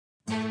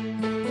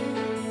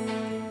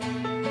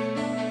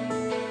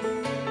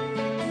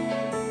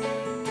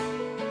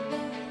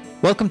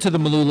Welcome to the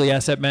Mullooly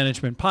Asset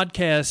Management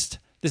Podcast.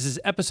 This is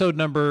episode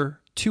number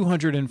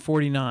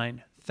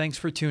 249. Thanks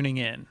for tuning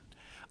in.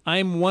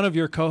 I'm one of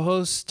your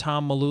co-hosts,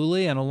 Tom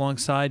Mullooly, and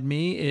alongside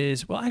me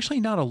is, well,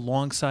 actually not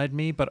alongside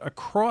me, but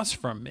across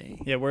from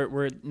me. Yeah,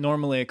 we're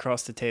normally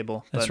across the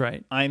table. That's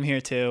right. I'm here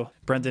too,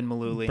 Brendan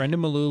Mullooly. Brendan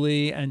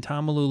Mullooly and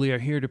Tom Mullooly are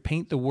here to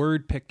paint the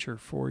word picture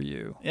for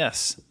you.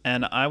 Yes,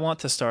 and I want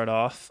to start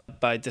off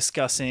by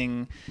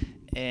discussing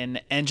an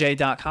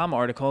NJ.com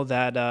article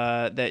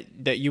that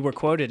you were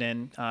quoted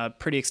in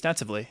pretty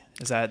extensively.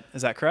 Is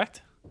that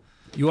correct?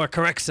 You are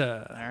correct,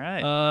 sir. All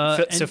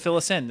right. So fill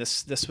us in.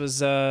 This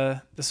was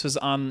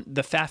on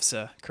the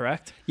FAFSA,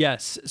 correct?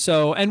 Yes.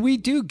 So, and we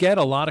do get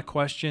a lot of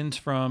questions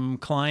from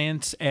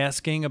clients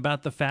asking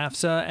about the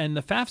FAFSA, and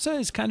the FAFSA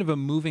is kind of a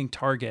moving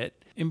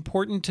target.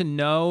 Important to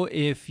know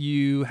if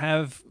you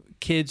have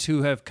kids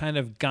who have kind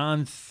of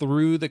gone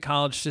through the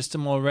college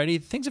system already,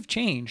 things have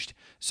changed.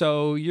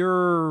 So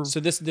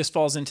this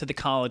falls into the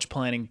college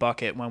planning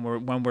bucket when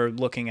we're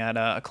looking at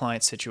a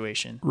client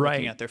situation, right,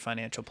 looking at their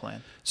financial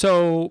plan.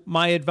 So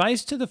my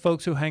advice to the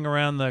folks who hang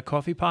around the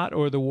coffee pot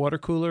or the water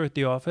cooler at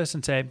the office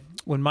and say,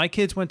 when my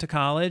kids went to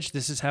college,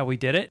 this is how we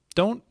did it.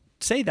 Don't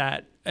say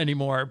that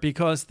anymore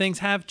because things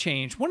have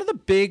changed. One of the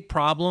big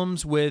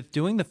problems with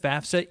doing the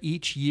FAFSA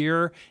each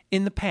year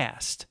in the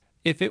past,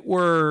 if it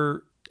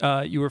were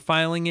you were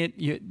filing it,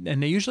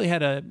 and they usually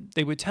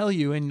they would tell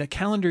you in the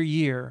calendar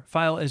year,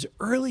 file as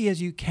early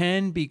as you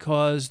can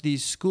because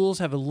these schools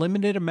have a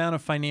limited amount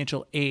of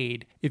financial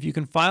aid. If you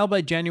can file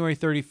by January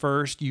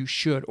 31st, you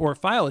should, or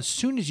file as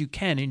soon as you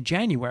can in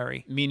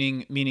January.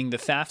 Meaning the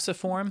FAFSA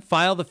form?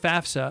 File the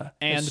FAFSA.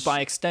 And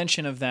by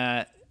extension of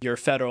that, your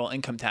federal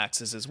income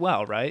taxes as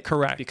well, right?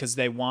 Correct. Because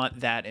they want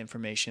that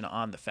information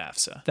on the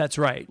FAFSA. That's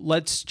right.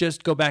 Let's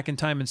just go back in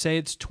time and say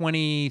it's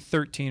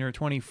 2013 or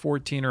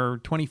 2014 or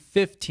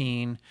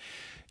 2015.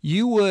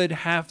 You would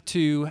have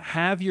to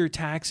have your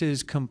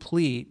taxes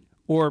complete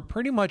or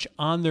pretty much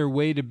on their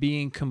way to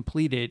being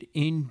completed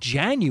in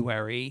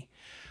January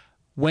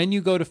when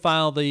you go to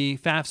file the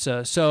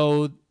FAFSA.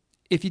 So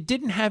if you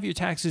didn't have your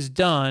taxes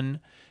done,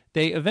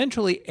 they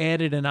eventually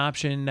added an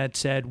option that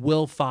said,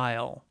 will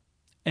file.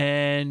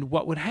 And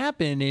what would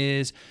happen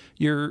is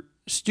your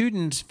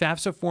student's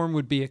FAFSA form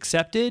would be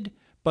accepted,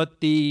 but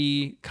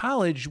the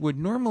college would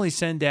normally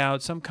send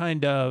out some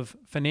kind of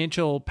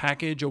financial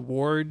package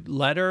award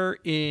letter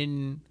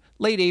in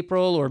late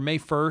April or May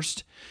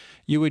 1st.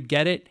 You would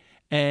get it.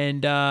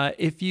 And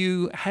if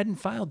you hadn't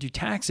filed your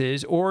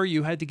taxes or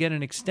you had to get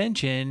an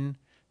extension,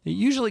 you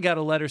usually got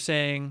a letter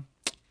saying,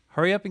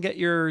 hurry up and get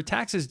your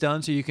taxes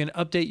done so you can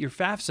update your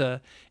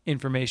FAFSA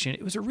information.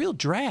 It was a real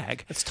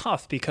drag. It's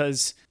tough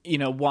because,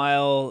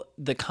 while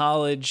the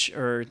college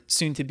or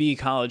soon-to-be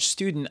college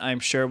student, I'm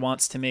sure,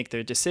 wants to make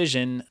their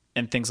decision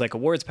and things like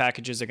awards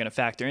packages are going to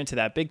factor into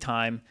that big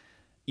time,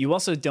 you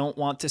also don't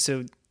want to,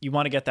 so you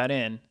want to get that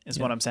in, is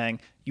what I'm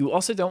saying. You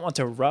also don't want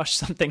to rush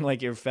something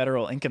like your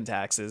federal income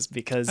taxes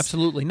because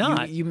absolutely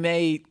not. You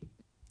may,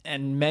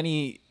 and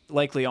many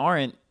likely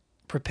aren't,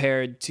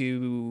 prepared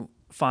to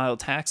file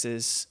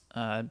taxes,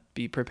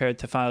 be prepared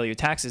to file your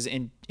taxes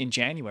in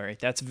January.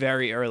 That's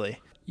very early.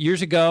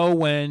 Years ago,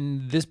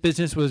 when this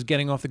business was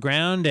getting off the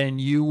ground and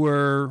you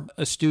were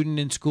a student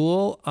in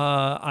school,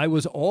 I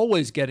was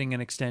always getting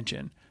an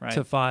extension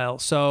to file.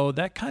 So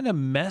that kind of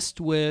messed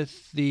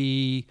with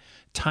the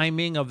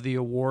timing of the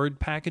award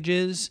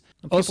packages.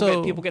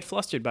 People get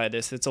flustered by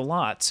this. It's a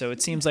lot. So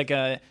it seems like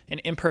an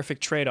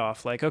imperfect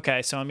trade-off. Like,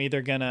 okay, so I'm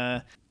either going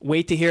to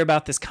wait to hear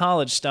about this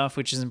college stuff,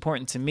 which is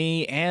important to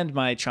me and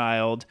my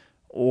child,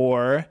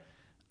 or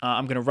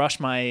I'm going to rush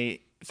my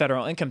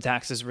federal income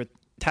tax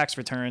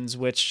returns,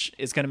 which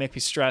is going to make me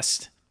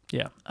stressed.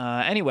 Yeah.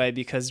 Anyway,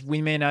 because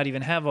we may not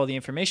even have all the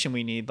information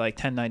we need, like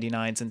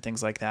 1099s and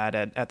things like that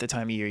at the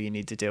time of year you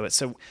need to do it.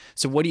 So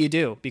what do you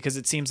do? Because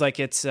it seems like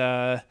it's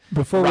a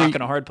rock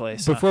and a hard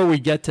place. Before we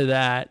get to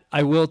that,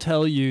 I will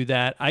tell you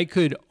that I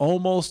could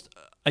almost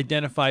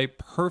identify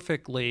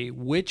perfectly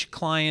which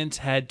clients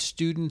had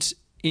students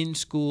in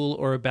school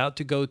or about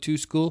to go to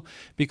school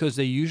because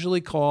they usually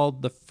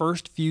called the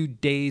first few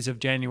days of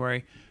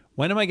January.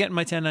 When am I getting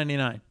my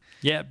 1099?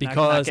 Yeah,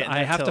 because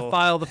I have to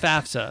file the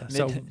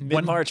FAFSA.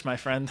 Mid-March, my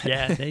friend.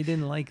 Yeah, they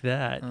didn't like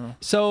that.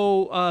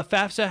 So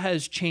FAFSA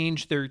has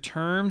changed their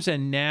terms,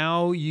 and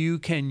now you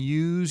can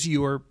use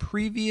your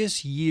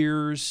previous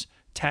year's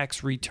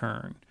tax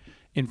return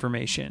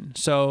information.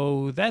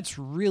 So that's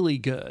really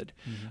good.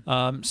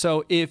 Mm-hmm.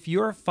 So if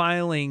you're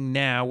filing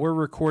now, we're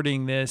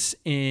recording this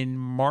in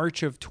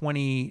March of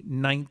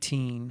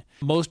 2019.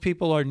 Most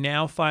people are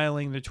now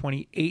filing their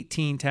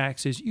 2018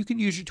 taxes. You can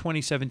use your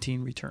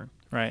 2017 return.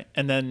 Right.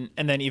 And then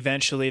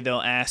eventually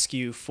they'll ask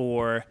you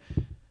for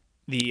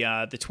the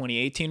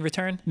 2018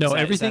 return? No,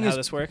 is that how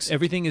this works?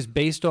 Everything is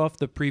based off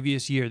the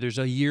previous year. There's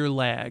a year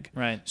lag.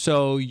 Right.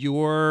 So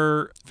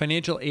your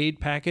financial aid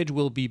package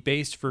will be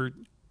based for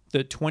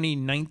the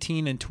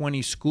 2019 and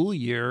 20 school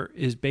year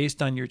is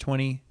based on your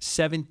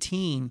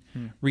 2017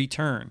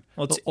 return.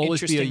 Well, it'll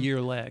always be a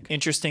year lag.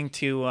 Interesting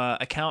to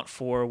account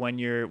for when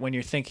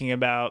you're thinking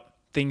about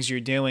things you're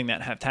doing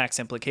that have tax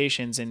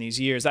implications in these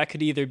years. That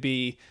could either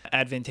be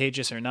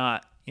advantageous or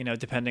not,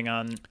 depending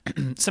on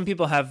some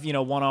people have,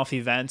 one-off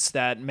events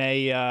that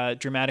may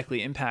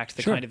dramatically impact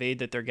the kind of aid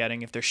that they're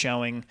getting if they're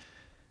showing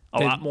a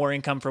lot more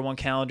income for one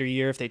calendar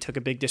year, if they took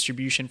a big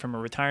distribution from a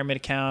retirement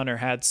account or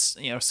had,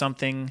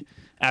 something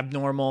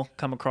abnormal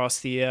come across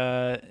the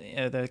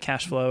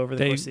cash flow over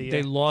the course of the year.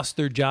 They lost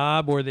their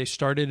job or they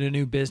started a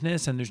new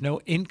business and there's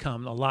no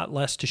income, a lot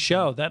less to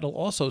show. That'll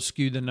also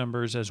skew the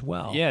numbers as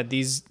well. Yeah,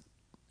 these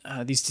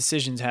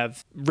decisions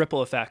have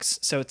ripple effects,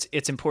 so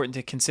it's important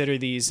to consider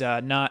these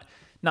not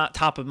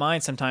top of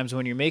mind sometimes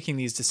when you're making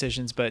these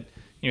decisions, but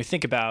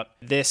think about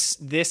this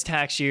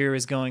tax year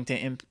is going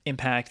to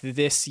impact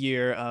this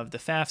year of the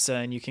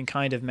FAFSA, and you can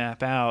kind of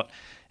map out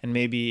and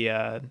maybe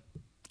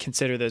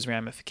consider those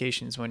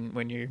ramifications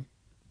when you're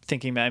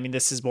thinking about. I mean,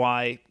 this is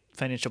why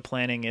financial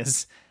planning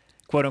is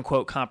quote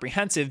unquote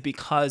comprehensive,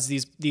 because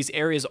these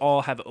areas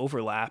all have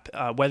overlap,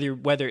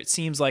 whether it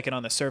seems like it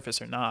on the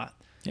surface or not.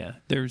 Yeah,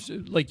 there's,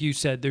 like you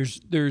said,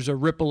 there's a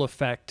ripple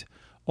effect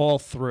all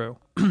through.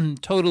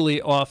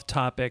 Totally off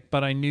topic,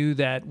 but I knew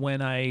that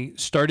when I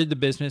started the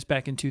business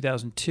back in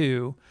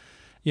 2002,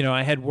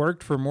 I had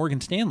worked for Morgan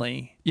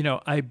Stanley.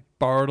 I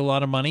borrowed a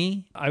lot of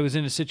money. I was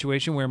in a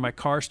situation where my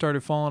car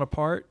started falling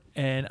apart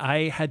and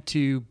I had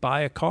to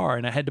buy a car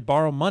and I had to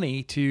borrow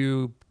money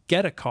to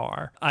get a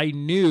car. I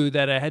knew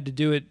that I had to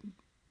do it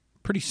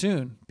pretty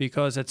soon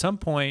because at some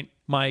point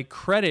my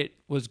credit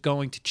was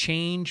going to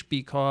change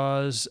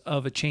because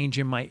of a change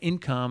in my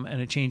income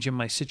and a change in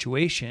my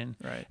situation.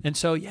 Right. And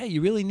so, yeah,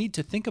 you really need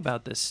to think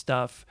about this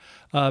stuff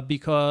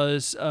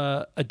because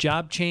a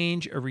job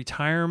change, a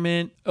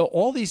retirement,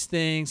 all these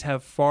things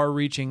have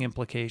far-reaching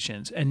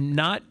implications and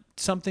not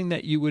something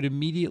that you would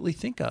immediately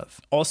think of.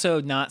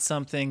 Also, not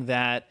something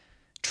that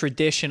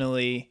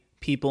traditionally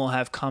people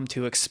have come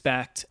to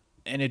expect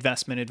an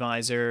investment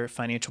advisor,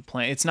 financial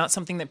plan. It's not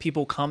something that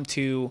people come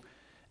to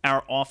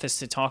our office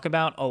to talk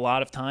about a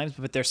lot of times,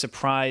 but they're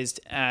surprised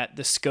at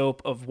the scope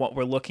of what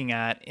we're looking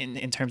at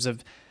in terms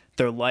of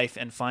their life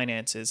and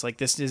finances. Like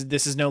this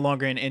is no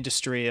longer an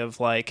industry of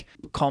like,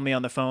 call me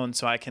on the phone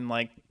so I can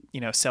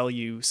sell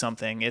you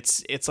something.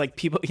 It's like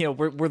people,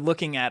 we're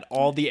looking at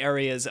all the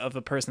areas of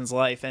a person's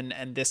life,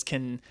 and this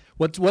can.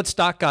 What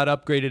stock got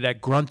upgraded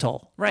at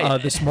Gruntle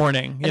this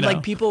morning? And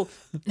like people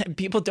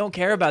don't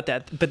care about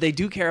that, but they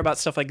do care about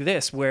stuff like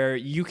this, where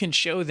you can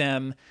show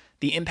them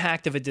the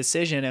impact of a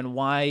decision and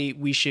why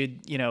we should,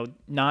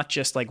 not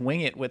just like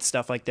wing it with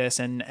stuff like this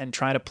and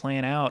try to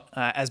plan out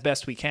as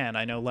best we can.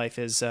 I know life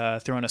is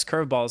throwing us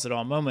curveballs at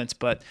all moments,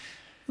 but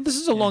this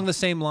is along the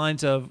same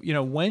lines of,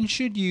 when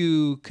should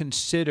you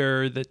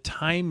consider the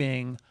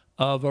timing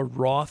of a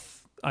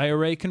Roth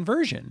IRA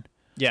conversion?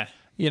 Yeah.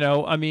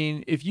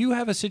 If you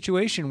have a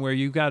situation where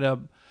you've got a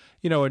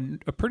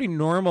pretty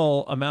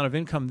normal amount of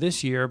income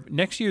this year,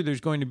 next year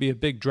there's going to be a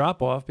big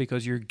drop off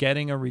because you're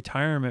getting a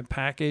retirement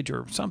package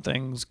or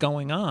something's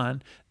going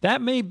on.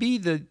 That may be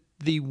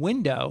the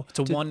window. It's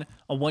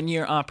a 1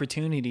 year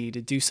opportunity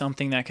to do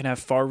something that can have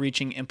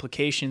far-reaching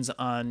implications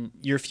on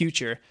your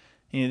future.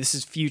 This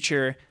is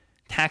future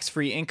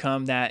tax-free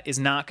income that is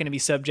not going to be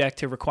subject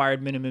to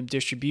required minimum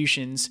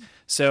distributions.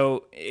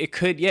 So it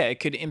could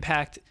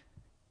impact,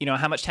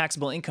 how much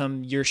taxable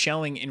income you're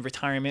showing in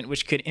retirement,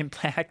 which could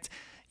impact,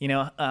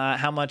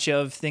 how much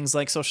of things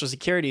like Social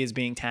Security is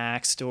being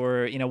taxed,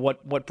 or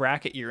what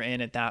bracket you're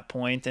in at that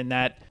point, and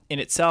that in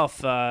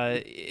itself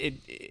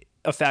it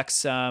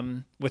affects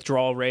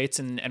withdrawal rates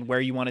and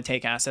where you want to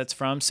take assets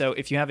from. So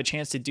if you have a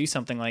chance to do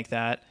something like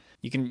that,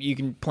 you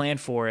can plan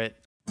for it.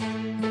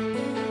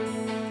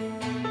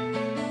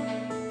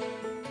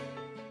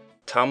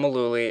 Tom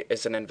Mullooly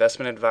is an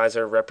investment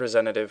advisor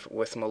representative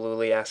with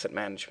Mullooly Asset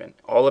Management.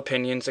 All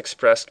opinions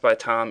expressed by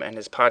Tom and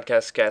his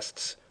podcast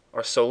guests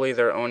are solely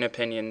their own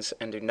opinions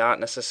and do not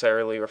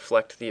necessarily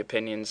reflect the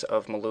opinions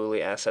of Mullooly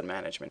Asset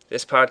Management.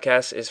 This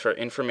podcast is for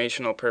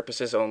informational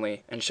purposes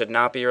only and should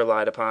not be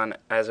relied upon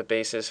as a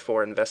basis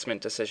for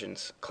investment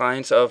decisions.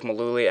 Clients of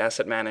Mullooly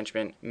Asset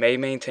Management may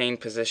maintain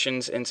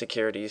positions in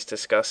securities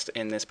discussed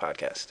in this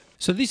podcast.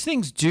 So these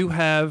things do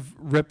have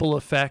ripple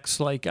effects.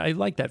 Like, I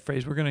like that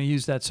phrase. We're going to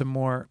use that some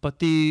more. But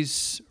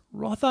these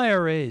Roth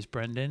IRAs,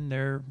 Brendan,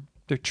 they're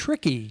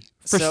tricky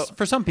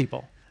for some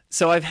people.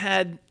 So I've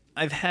had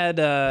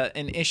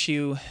an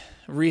issue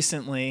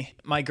recently.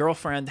 My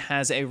girlfriend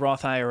has a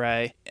Roth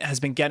IRA, has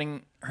been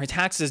getting her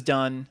taxes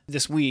done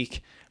this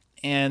week,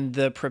 and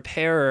the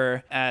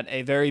preparer at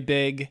a very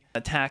big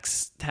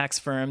tax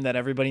firm that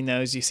everybody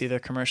knows, you see their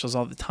commercials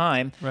all the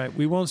time. Right.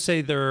 We won't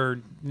say their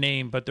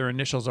name, but their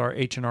initials are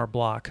H&R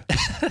Block.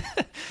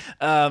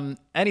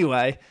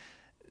 Anyway,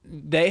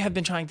 they have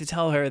been trying to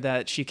tell her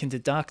that she can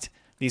deduct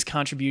these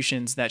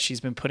contributions that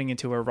she's been putting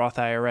into her Roth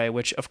IRA,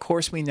 which of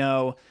course we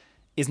know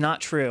is not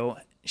true.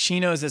 She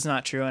knows it's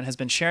not true and has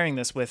been sharing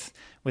this with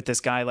this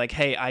guy, like,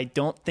 hey, I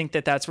don't think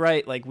that that's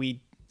right. Like,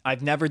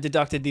 I've never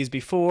deducted these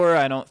before.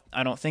 I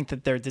don't think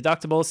that they're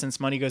deductible since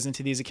money goes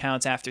into these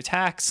accounts after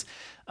tax.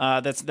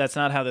 That's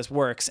not how this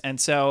works. And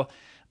so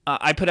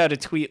I put out a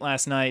tweet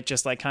last night,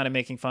 just like kind of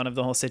making fun of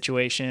the whole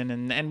situation,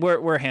 and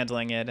we're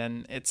handling it,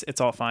 and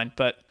it's all fine.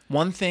 But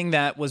one thing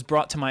that was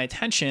brought to my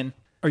attention.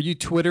 Are you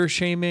Twitter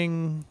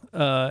shaming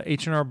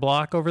H&R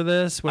Block over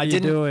this? What are you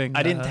doing?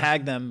 I didn't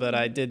tag them, but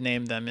I did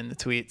name them in the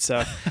tweet.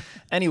 So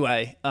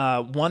anyway,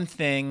 one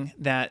thing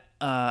that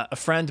a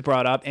friend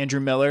brought up, Andrew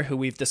Miller, who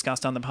we've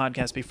discussed on the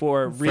podcast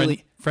before,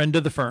 friend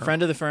of the firm.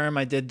 Friend of the firm.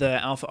 I did the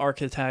Alpha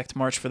Architect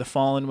March for the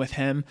Fallen with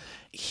him.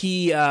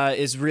 He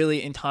is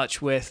really in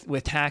touch with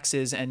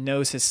taxes and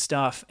knows his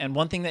stuff. And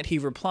one thing that he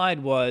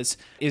replied was,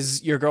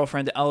 is your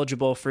girlfriend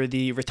eligible for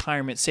the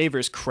retirement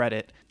savers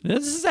credit?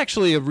 This is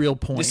actually a real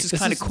point. This is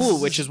kind of cool,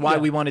 which is why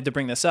we wanted to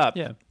bring this up.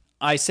 Yeah.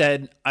 I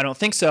said, I don't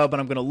think so, but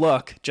I'm going to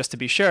look just to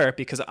be sure,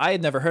 because I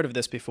had never heard of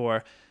this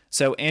before.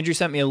 So Andrew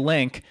sent me a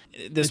link.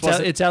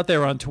 It's out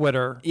there on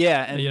Twitter.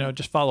 Yeah, and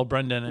just follow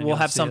Brendan, and we'll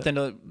have something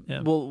to.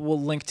 Yeah. We'll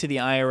link to the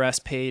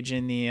IRS page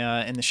in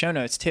the show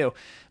notes too.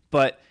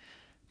 But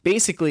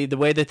basically, the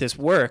way that this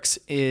works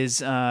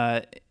is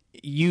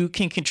you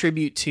can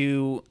contribute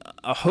to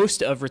a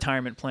host of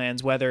retirement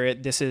plans, whether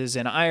this is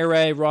an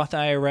IRA, Roth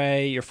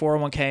IRA, your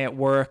 401k at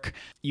work.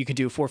 You can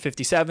do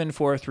 457,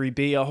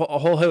 403b, a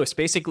whole host,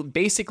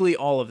 basically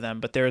all of them.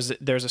 But there's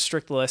a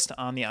strict list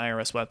on the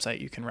IRS website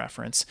you can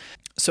reference.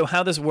 So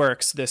how this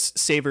works, this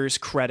savers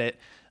credit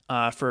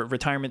for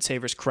retirement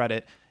savers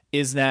credit,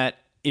 is that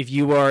if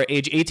you are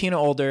age 18 or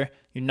older,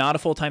 you're not a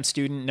full-time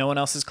student, no one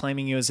else is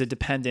claiming you as a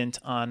dependent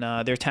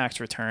on their tax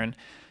return,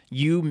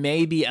 you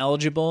may be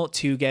eligible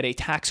to get a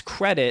tax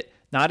credit,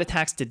 not a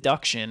tax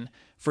deduction,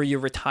 for your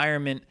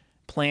retirement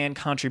plan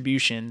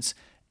contributions.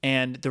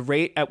 And the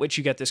rate at which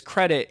you get this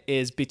credit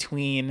is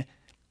between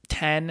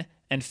 10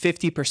 and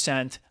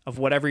 50% of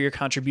whatever your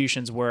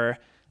contributions were,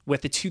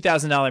 with the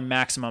 $2,000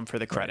 maximum for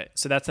the credit.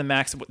 So that's the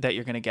max that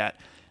you're going to get.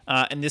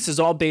 And this is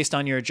all based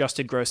on your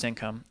adjusted gross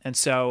income. And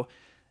so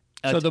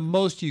the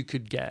most you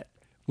could get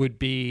would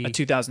be a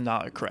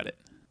 $2,000 credit.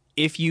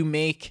 If you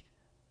make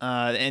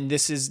and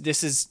this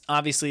is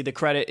obviously, the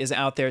credit is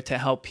out there to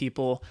help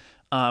people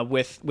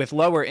with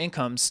lower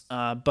incomes.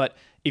 But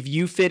if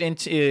you fit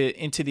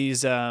into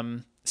these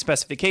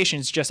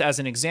specifications, just as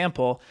an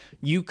example,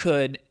 you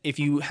could, if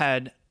you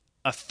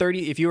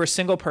were a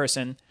single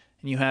person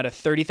and you had a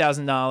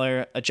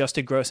 $30,000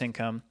 adjusted gross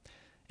income,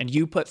 and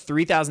you put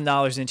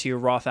 $3,000 into your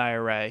Roth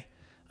IRA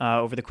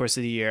over the course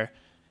of the year,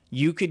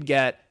 you could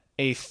get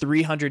a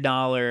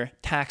 $300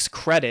 tax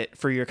credit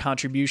for your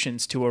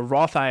contributions to a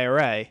Roth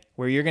IRA,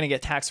 where you're going to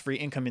get tax-free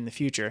income in the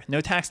future.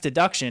 No tax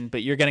deduction,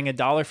 but you're getting a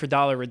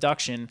dollar-for-dollar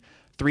reduction,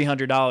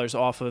 $300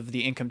 off of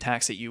the income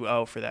tax that you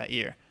owe for that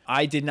year.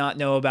 I did not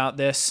know about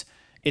this.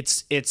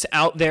 It's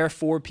out there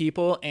for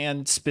people,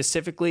 and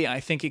specifically, I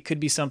think it could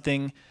be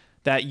something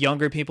that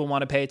younger people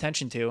want to pay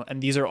attention to,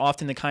 and these are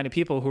often the kind of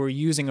people who are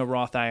using a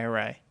Roth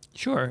IRA.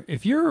 Sure.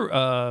 If you're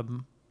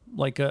I'm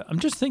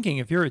just thinking,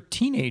 if you're a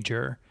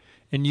teenager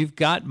and you've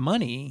got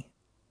money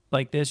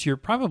like this, you're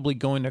probably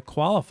going to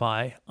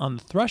qualify on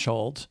the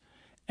threshold,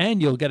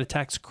 and you'll get a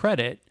tax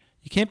credit.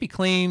 You can't be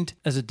claimed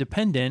as a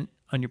dependent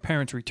on your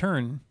parents'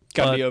 return.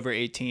 Got to be over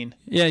 18.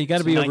 Yeah, you got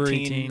to be over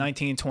 18.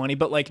 19, 20.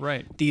 But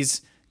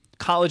these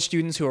college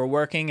students who are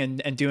working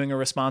and doing a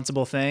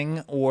responsible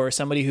thing, or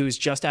somebody who's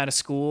just out of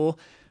school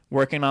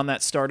working on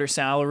that starter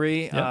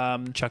salary.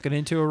 Yep. Chuck it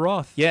into a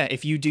Roth. Yeah,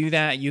 if you do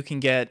that, you can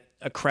get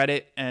a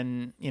credit,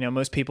 and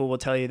most people will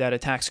tell you that a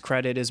tax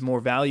credit is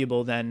more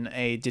valuable than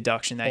a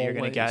deduction that you're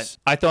going to get.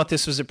 I thought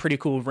this was a pretty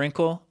cool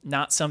wrinkle,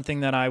 not something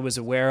that I was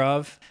aware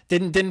of.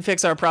 Didn't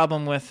fix our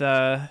problem with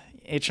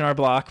H&R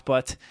Block,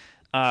 but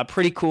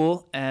pretty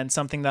cool, and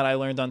something that I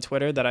learned on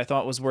Twitter that I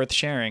thought was worth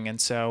sharing.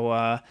 And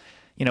so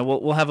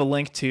we'll have a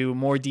link to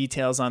more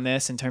details on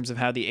this in terms of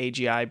how the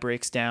AGI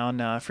breaks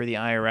down for the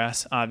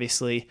IRS.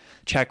 Obviously,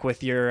 check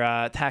with your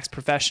tax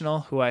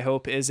professional, who I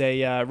hope is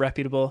a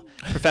reputable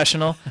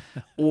professional,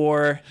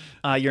 or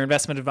your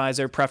investment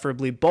advisor,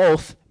 preferably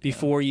both,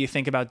 before you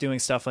think about doing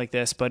stuff like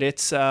this. But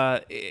it's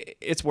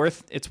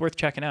worth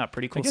checking out.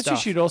 Pretty cool stuff. I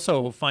guess you should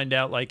also find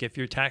out if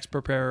your tax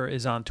preparer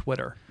is on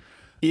Twitter.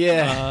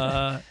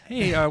 Yeah.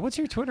 Hey, what's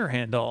your Twitter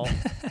handle?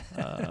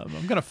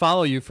 I'm going to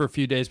follow you for a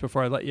few days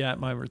before I let you at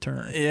my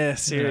return. Yeah,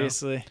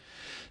 seriously.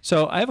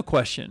 So I have a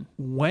question.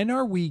 When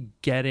are we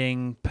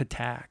getting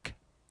Patak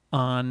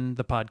on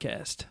the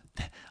podcast?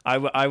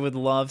 I would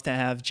love to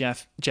have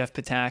Jeff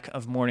Patak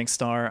of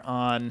Morningstar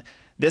on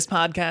this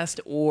podcast,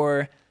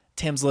 or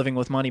Tim's Living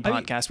with Money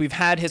podcast. We've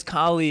had his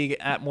colleague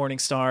at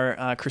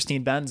Morningstar,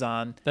 Christine Benz,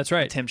 on. That's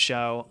right. Tim's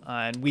show,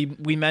 and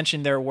we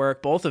mentioned their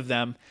work, both of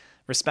them,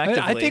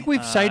 respectively. I think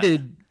we've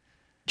cited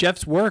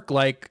Jeff's work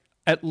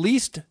at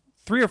least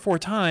 3 or 4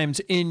 times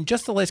in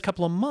just the last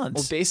couple of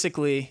months. Well,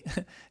 basically,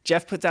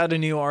 Jeff puts out a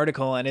new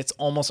article, and it's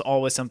almost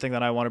always something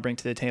that I want to bring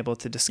to the table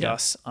to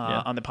discuss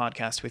on the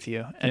podcast with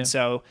you. And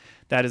so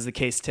that is the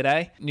case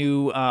today.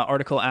 New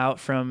article out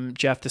from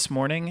Jeff this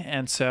morning,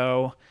 and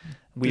so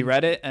we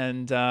read it,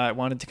 and I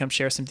wanted to come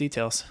share some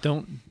details.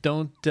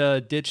 Don't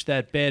ditch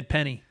that bad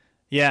penny.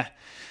 Yeah,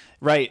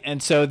 right.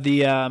 And so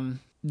the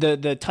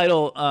The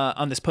title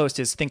on this post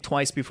is Think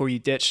Twice Before You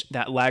Ditch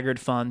That Laggard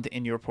Fund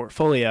in Your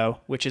Portfolio,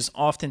 which is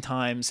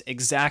oftentimes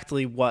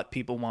exactly what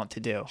people want to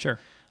do. Sure.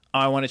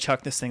 I want to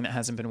chuck this thing that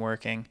hasn't been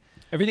working.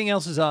 Everything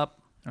else is up.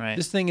 Right.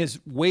 This thing is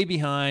way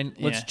behind.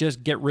 Let's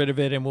just get rid of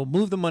it and we'll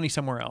move the money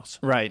somewhere else.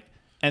 Right.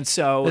 And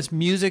so that's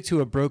music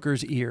to a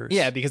broker's ears.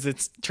 Yeah, because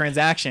it's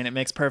transaction. It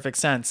makes perfect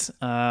sense.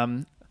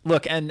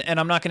 Look, and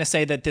I'm not going to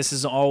say that this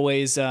is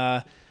always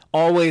not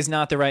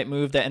the right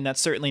move, and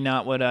that's certainly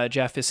not what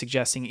Jeff is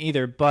suggesting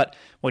either. But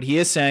what he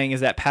is saying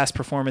is that past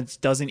performance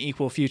doesn't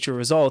equal future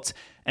results.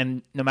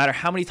 And no matter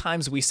how many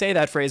times we say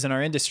that phrase in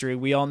our industry,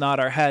 we all nod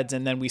our heads,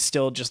 and then we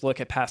still just look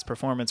at past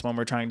performance when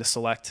we're trying to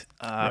select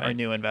our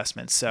new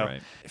investments. So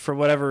for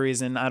whatever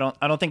reason, I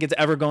don't think it's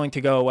ever going to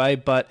go away.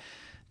 But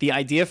the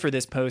idea for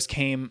this post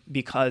came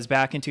because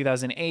back in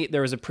 2008,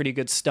 there was a pretty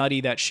good study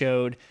that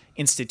showed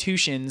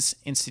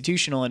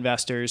institutional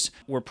investors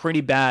were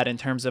pretty bad in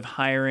terms of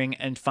hiring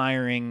and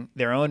firing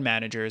their own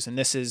managers. And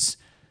this is,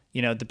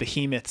 the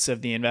behemoths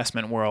of the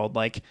investment world.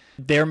 Like,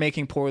 they're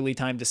making poorly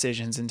timed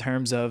decisions in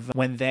terms of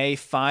when they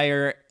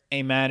fire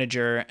a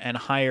manager and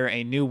hire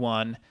a new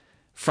one,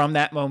 from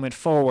that moment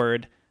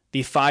forward,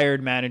 the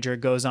fired manager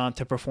goes on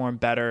to perform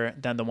better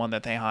than the one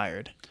that they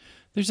hired.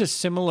 There's a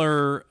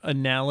similar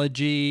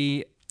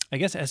analogy. I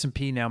guess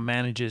S&P now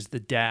manages the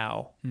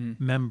Dow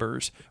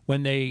members.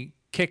 When they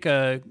kick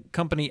a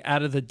company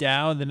out of the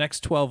Dow in the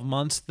next 12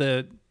 months,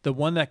 the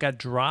one that got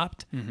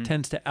dropped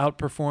tends to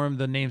outperform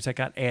the names that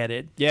got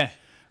added. Yeah.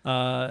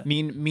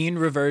 Mean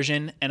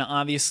reversion, and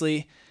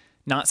obviously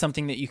not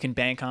something that you can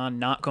bank on,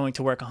 not going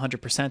to work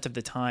 100% of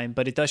the time,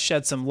 but it does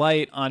shed some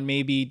light on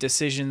maybe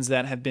decisions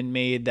that have been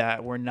made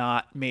that were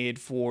not made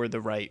for the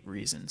right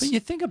reasons. But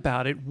you think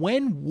about it,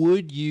 when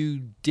would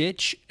you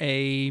ditch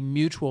a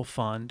mutual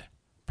fund?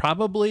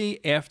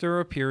 Probably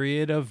after a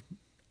period of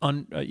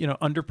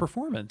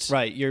underperformance.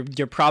 Right.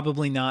 You're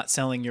probably not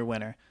selling your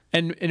winner.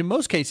 And in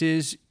most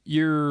cases,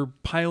 you're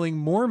piling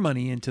more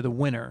money into the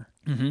winner.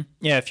 Mm-hmm.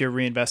 Yeah, if you're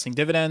reinvesting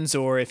dividends,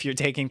 or if you're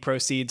taking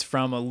proceeds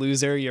from a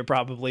loser, you're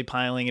probably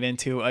piling it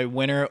into a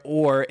winner,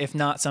 or if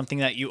not something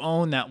that you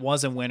own that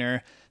was a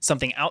winner,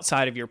 something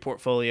outside of your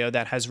portfolio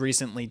that has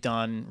recently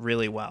done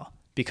really well.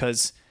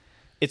 Because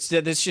it's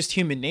just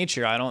human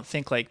nature. I don't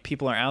think like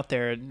people are out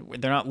there,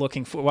 they're not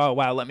looking for,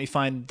 wow, let me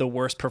find the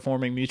worst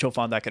performing mutual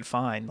fund I could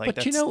find. Like,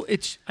 but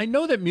I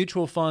know that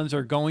mutual funds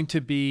are going to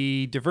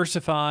be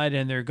diversified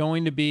and they're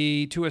going to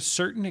be to a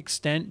certain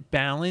extent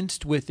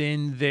balanced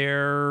within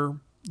their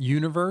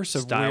universe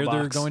of style where box.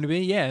 They're going to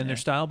be. In their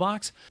style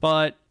box.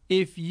 But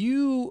if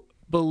you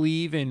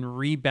believe in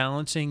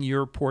rebalancing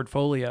your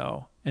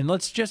portfolio, and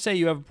let's just say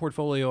you have a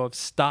portfolio of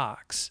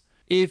stocks,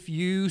 if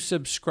you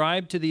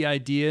subscribe to the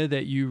idea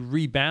that you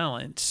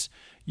rebalance,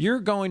 you're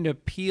going to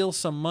peel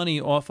some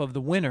money off of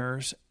the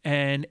winners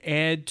and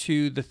add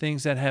to the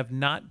things that have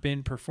not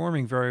been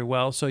performing very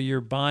well. So you're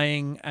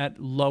buying at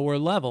lower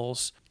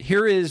levels.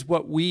 Here is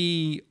what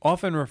we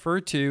often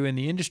refer to in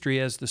the industry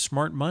as the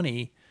smart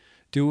money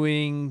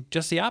doing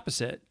just the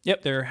opposite.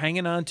 Yep. They're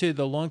hanging on to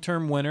the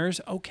long-term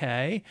winners,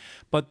 okay,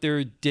 but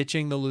they're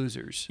ditching the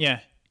losers.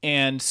 Yeah.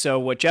 And so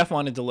what Jeff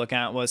wanted to look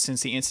at was,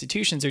 since the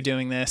institutions are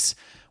doing this,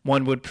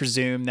 one would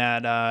presume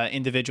that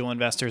individual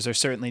investors are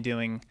certainly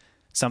doing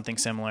something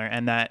similar,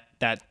 and that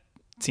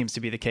seems to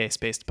be the case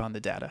based upon the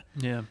data.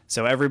 Yeah.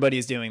 So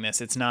everybody's doing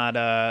this. It's not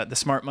the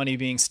smart money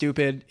being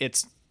stupid.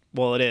 It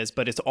is,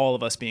 but it's all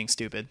of us being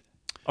stupid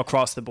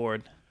across the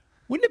board.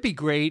 Wouldn't it be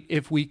great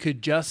if we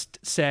could just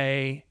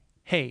say,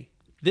 hey,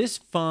 this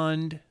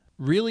fund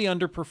really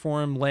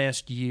underperformed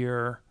last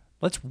year.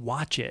 Let's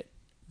watch it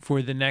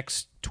for the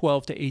next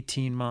 12 to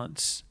 18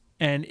 months.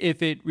 And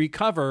if it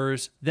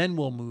recovers, then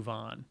we'll move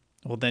on.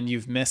 Well, then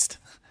you've missed,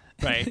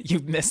 right?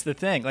 You've missed the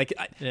thing. Like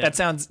that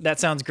sounds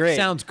great.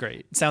 Sounds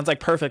great. It sounds like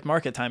perfect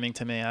market timing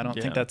to me. I don't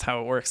think that's how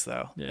it works,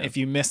 though. Yeah. If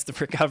you miss the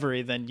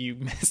recovery, then you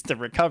missed the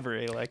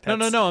recovery. Like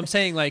that's... No. I'm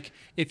saying, like,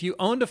 if you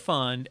owned a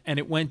fund and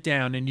it went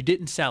down and you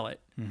didn't sell it,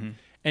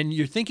 and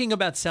you're thinking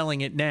about selling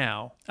it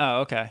now.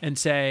 Oh, okay. And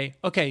say,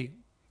 okay,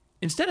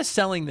 instead of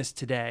selling this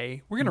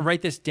today, we're going to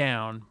write this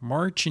down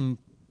March and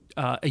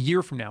a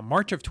year from now,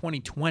 March of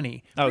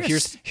 2020. Oh,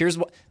 here's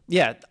what.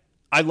 Yeah,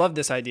 I love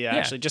this idea.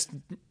 Actually, just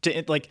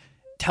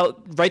to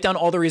write down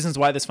all the reasons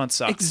why this fund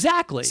sucks.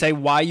 Exactly. Say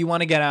why you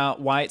want to get out,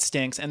 why it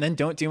stinks, and then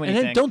don't do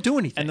anything.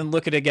 And then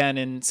look at it again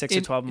in 6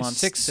 to 12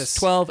 months.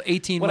 12,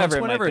 18 months,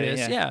 whatever it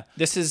is. Yeah.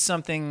 This is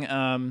something.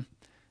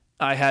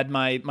 I had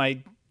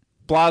my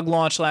blog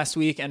launch last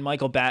week, and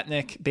Michael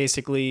Batnick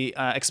basically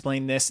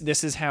explained this.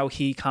 This is how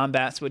he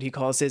combats what he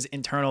calls his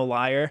internal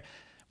liar,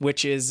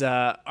 which is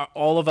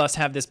all of us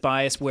have this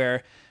bias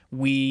where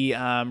we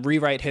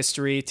rewrite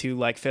history to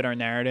like fit our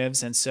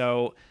narratives. And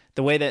so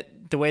the way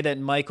that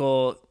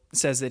Michael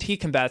says that he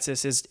combats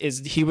this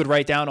is he would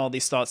write down all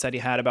these thoughts that he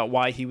had about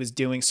why he was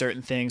doing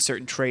certain things,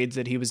 certain trades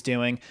that he was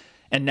doing.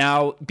 And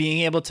now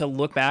being able to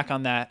look back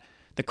on that,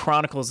 the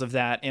chronicles of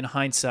that in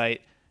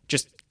hindsight,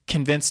 just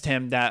convinced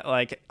him that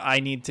like I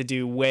need to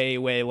do way,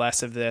 way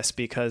less of this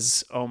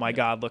because, oh my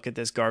God, look at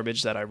this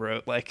garbage that I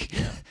wrote. Like,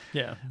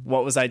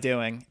 what was I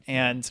doing?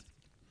 And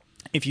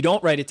if you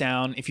don't write it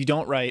down, if you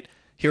don't write,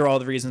 here are all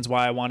the reasons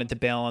why I wanted to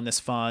bail on this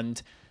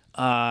fund,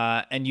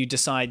 and you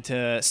decide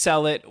to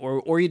sell it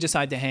or you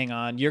decide to hang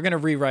on, you're going to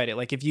rewrite it.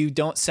 Like if you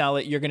don't sell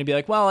it, you're going to be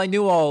like, well, I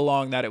knew all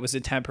along that it was a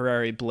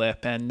temporary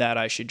blip and that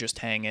I should just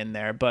hang in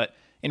there. But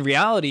in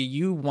reality,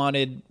 you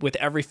wanted with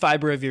every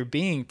fiber of your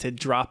being to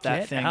drop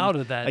that thing out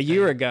of that a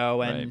year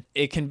ago. And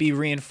it can be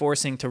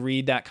reinforcing to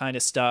read that kind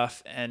of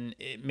stuff. And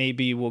it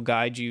maybe will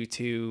guide you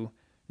to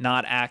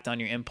not act on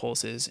your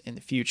impulses in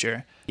the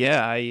future.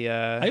 Yeah.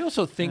 I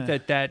also think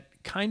that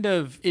kind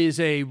of is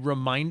a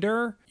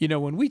reminder,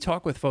 when we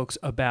talk with folks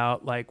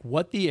about like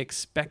what the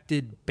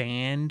expected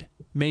band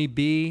may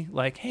be,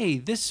 like, hey,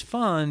 this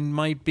fund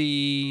might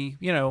be,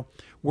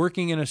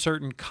 working in a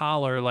certain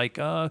collar, like,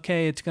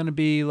 okay, it's going to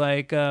be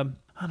like,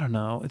 I don't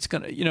know, it's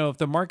going to, if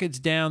the market's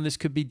down, this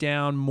could be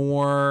down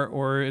more,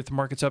 or if the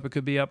market's up, it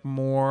could be up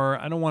more.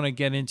 I don't want to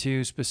get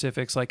into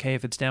specifics like, hey,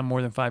 if it's down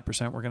more than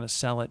 5%, we're going to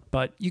sell it.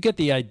 But you get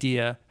the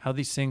idea how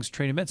these things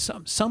trade.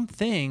 Some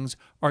things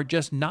are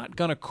just not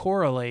going to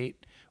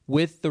correlate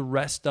with the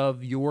rest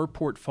of your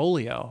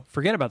portfolio.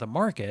 Forget about the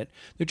market.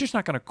 They're just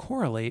not going to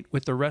correlate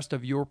with the rest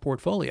of your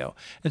portfolio.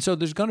 And so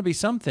there's going to be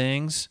some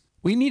things,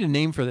 we need a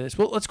name for this.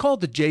 Well, let's call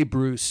it the Jay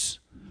Bruce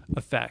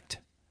effect.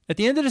 At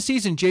the end of the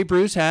season, Jay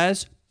Bruce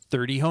has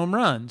 30 home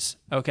runs,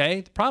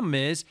 okay? The problem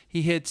is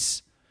he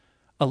hits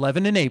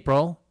 11 in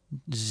April,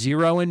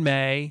 0 in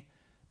May,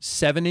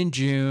 7 in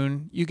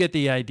June. You get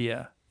the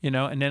idea, and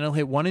then he'll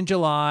hit 1 in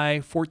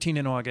July, 14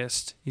 in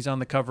August. He's on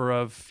the cover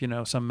of,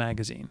 some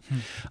magazine.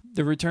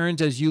 The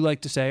returns, as you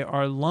like to say,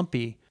 are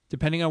lumpy,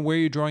 depending on where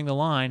you're drawing the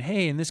line.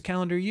 Hey, in this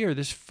calendar year,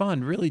 this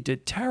fund really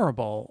did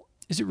terrible.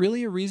 Is it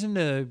really a reason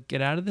to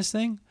get out of this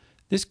thing?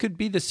 This could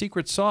be the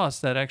secret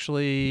sauce that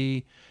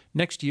actually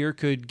next year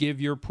could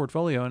give your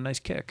portfolio a nice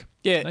kick.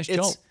 Yeah, nice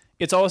jolt.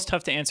 It's always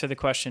tough to answer the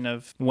question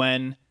of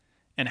when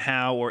and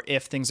how or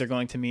if things are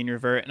going to mean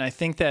revert. And I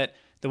think that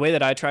the way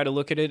that I try to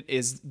look at it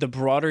is the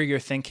broader you're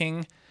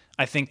thinking,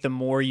 I think the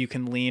more you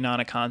can lean on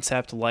a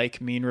concept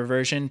like mean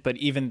reversion. But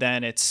even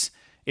then, it's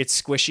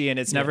squishy and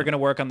it's never going to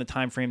work on the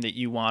time frame that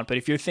you want. But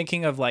if you're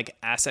thinking of like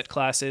asset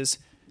classes,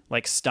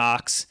 like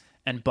stocks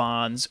and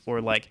bonds, or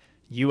like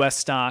U.S.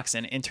 stocks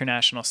and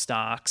international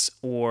stocks,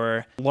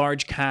 or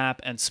large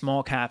cap and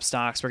small cap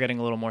stocks. We're getting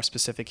a little more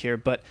specific here,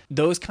 but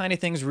those kind of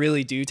things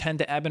really do tend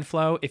to ebb and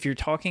flow. If you're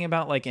talking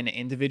about like an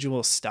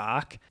individual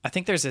stock, I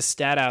think there's a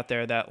stat out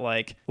there that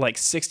like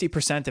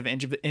 60% of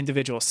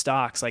individual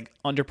stocks like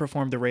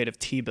underperform the rate of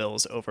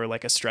T-bills over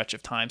like a stretch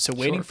of time. So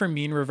waiting for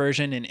mean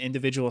reversion in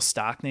individual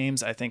stock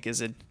names, I think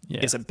is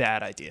a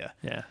bad idea.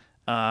 Yeah.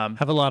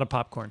 Have a lot of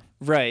popcorn.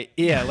 Right.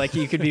 Yeah. Like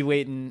you could be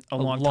waiting a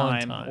long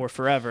time or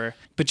forever.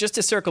 But just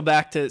to circle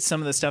back to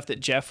some of the stuff that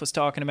Jeff was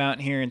talking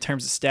about here in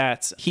terms of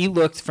stats, he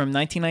looked from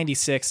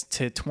 1996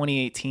 to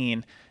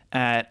 2018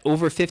 at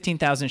over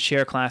 15,000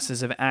 share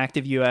classes of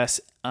active U.S.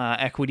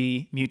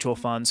 Equity mutual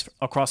funds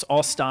across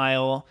all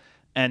style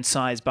and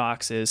size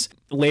boxes,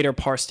 later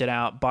parsed it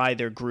out by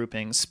their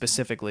groupings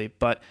specifically.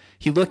 But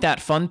he looked at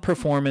fund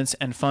performance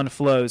and fund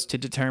flows to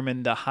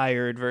determine the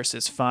hired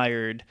versus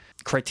fired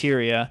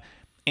criteria.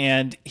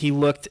 And he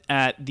looked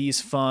at these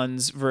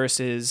funds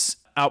versus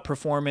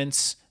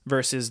outperformance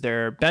versus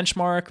their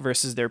benchmark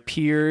versus their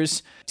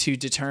peers to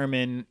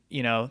determine,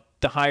 the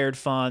hired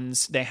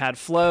funds, they had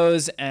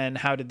flows and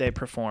how did they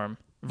perform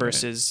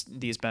versus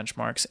these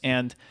benchmarks.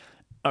 And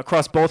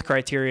across both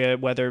criteria,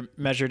 whether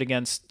measured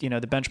against, the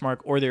benchmark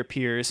or their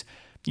peers,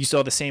 you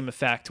saw the same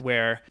effect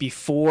where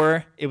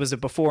it was a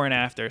before and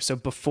after. So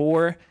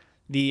before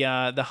the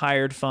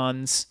hired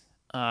funds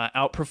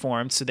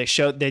outperformed,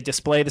 so they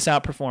display this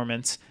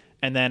outperformance,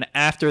 and then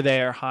after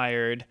they are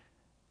hired,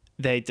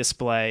 they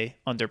display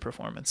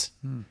underperformance.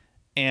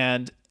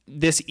 And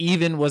this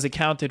even was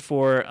accounted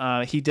for.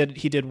 He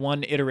did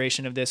one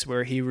iteration of this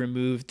where he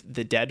removed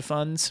the dead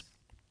funds,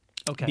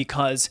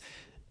 because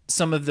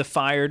some of the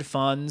fired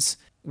funds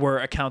were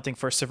accounting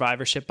for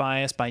survivorship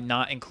bias by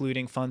not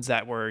including funds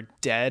that were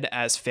dead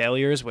as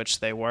failures,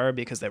 which they were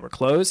because they were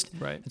closed.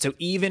 Right. And so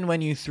even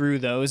when you threw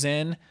those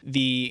in,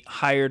 the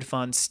hired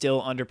funds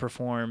still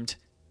underperformed,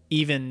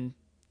 even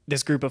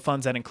this group of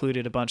funds that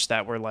included a bunch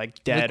that were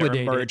like dead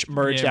Liquidated. or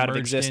merged out of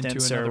merged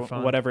existence into or another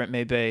fund. whatever it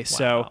may be. Wow.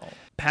 So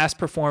past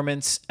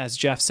performance, as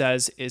Jeff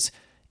says, is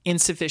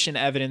insufficient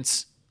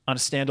evidence on a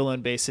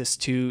standalone basis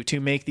to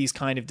make these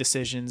kind of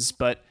decisions,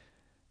 but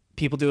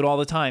people do it all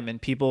the time,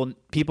 and people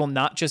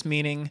not just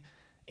meaning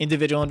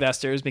individual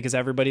investors, because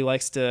everybody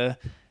likes to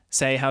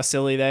say how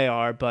silly they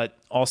are, but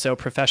also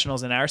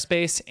professionals in our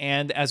space.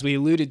 And as we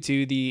alluded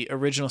to, the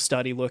original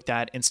study looked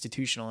at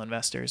institutional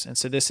investors. And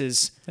so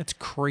that's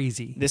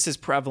crazy. This is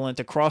prevalent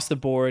across the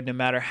board, no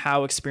matter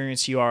how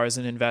experienced you are as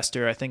an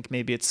investor. I think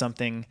maybe it's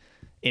something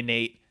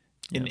innate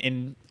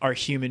in our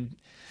human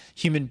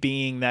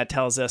being that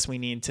tells us we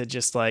need to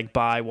just like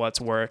buy what's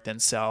worked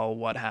and sell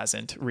what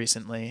hasn't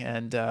recently.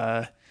 And,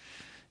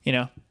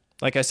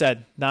 Like I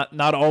said,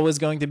 not always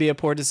going to be a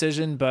poor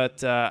decision,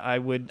 but I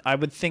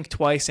would think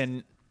twice,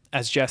 and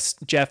as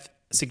Jeff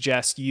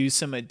suggests, use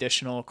some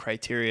additional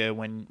criteria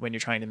when you're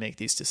trying to make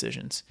these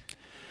decisions.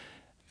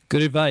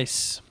 Good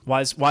advice.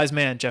 Wise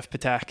man, Jeff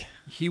Patak.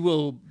 He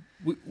will.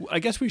 I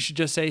guess we should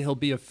just say he'll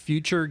be a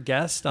future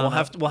guest on.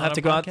 We'll have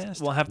to go out.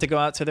 Podcast. We'll have to go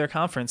out to their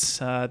conference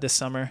this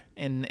summer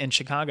in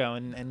Chicago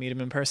and meet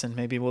him in person.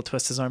 Maybe we'll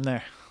twist his arm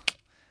there.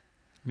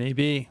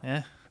 Maybe.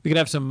 Yeah. We could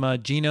have some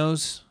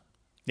Gino's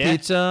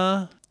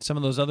Pizza. Some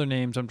of those other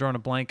names I'm drawing a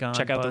blank on.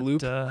 Check out the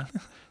Loop.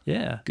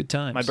 Yeah, good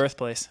times. My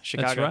birthplace,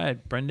 Chicago. That's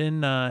right.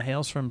 Brendan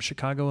hails from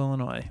Chicago,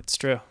 Illinois. It's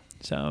true.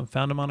 So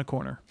found him on a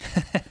corner.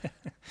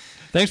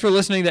 Thanks for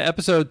listening to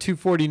episode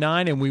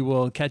 249, and we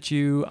will catch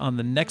you on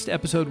the next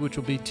episode, which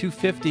will be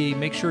 250.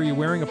 Make sure you're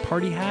wearing a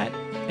party hat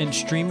and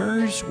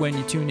streamers when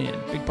you tune in.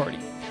 Big party.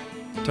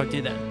 Talk to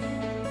you then.